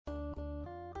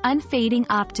Unfading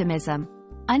Optimism.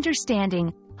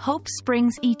 Understanding, hope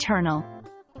springs eternal.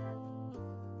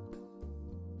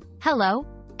 Hello,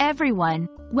 everyone.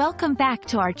 Welcome back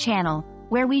to our channel,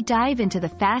 where we dive into the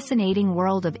fascinating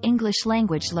world of English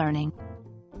language learning.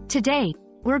 Today,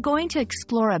 we're going to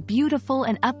explore a beautiful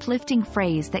and uplifting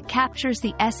phrase that captures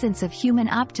the essence of human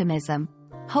optimism: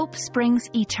 hope springs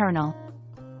eternal.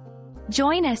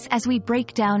 Join us as we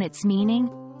break down its meaning,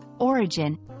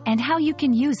 origin, and how you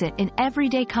can use it in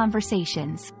everyday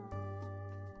conversations.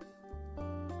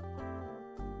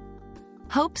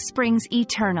 Hope springs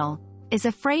eternal is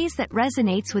a phrase that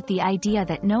resonates with the idea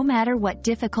that no matter what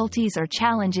difficulties or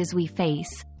challenges we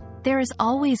face, there is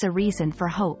always a reason for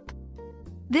hope.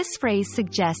 This phrase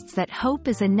suggests that hope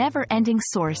is a never-ending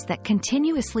source that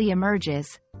continuously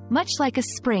emerges, much like a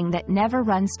spring that never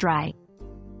runs dry.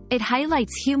 It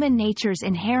highlights human nature's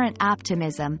inherent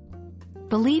optimism,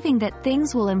 believing that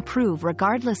things will improve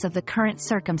regardless of the current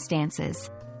circumstances.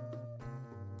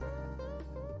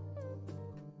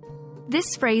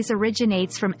 This phrase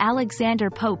originates from Alexander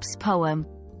Pope's poem,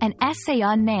 An Essay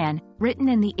on Man, written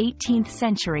in the 18th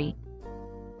century.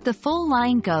 The full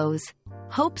line goes,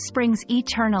 "Hope springs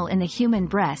eternal in the human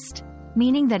breast,"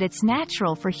 meaning that it's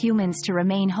natural for humans to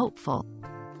remain hopeful.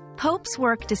 Pope's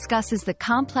work discusses the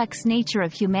complex nature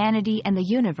of humanity and the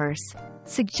universe,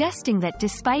 suggesting that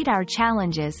despite our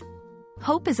challenges,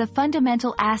 hope is a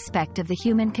fundamental aspect of the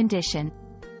human condition.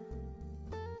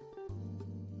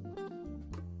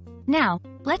 Now,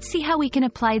 let's see how we can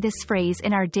apply this phrase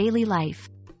in our daily life.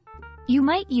 You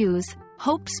might use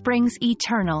 "hope springs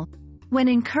eternal" when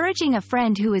encouraging a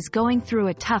friend who is going through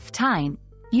a tough time.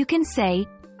 You can say,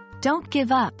 "Don't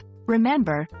give up,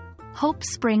 remember, hope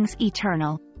springs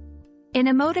eternal." In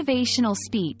a motivational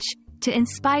speech, to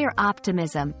inspire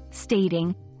optimism,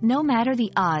 stating, "No matter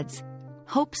the odds,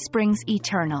 hope springs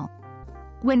eternal."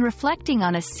 When reflecting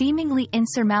on a seemingly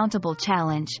insurmountable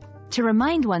challenge, to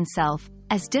remind oneself,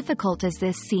 as difficult as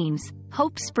this seems,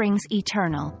 hope springs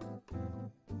eternal.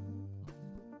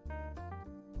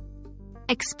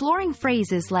 Exploring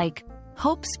phrases like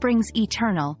 "hope springs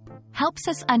eternal" helps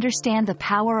us understand the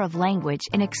power of language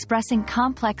in expressing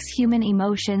complex human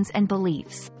emotions and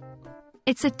beliefs.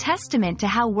 It's a testament to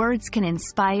how words can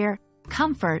inspire,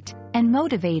 comfort, and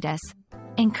motivate us,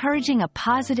 encouraging a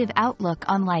positive outlook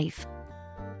on life.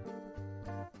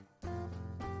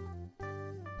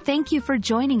 Thank you for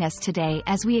joining us today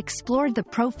as we explored the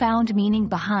profound meaning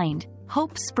behind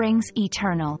 "hope springs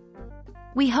eternal."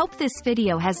 We hope this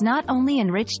video has not only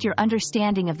enriched your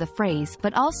understanding of the phrase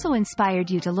but also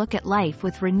inspired you to look at life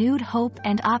with renewed hope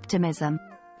and optimism.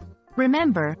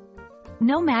 Remember,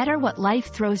 no matter what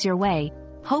life throws your way,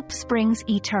 hope springs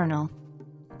eternal.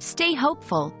 Stay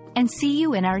hopeful, and see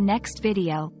you in our next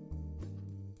video.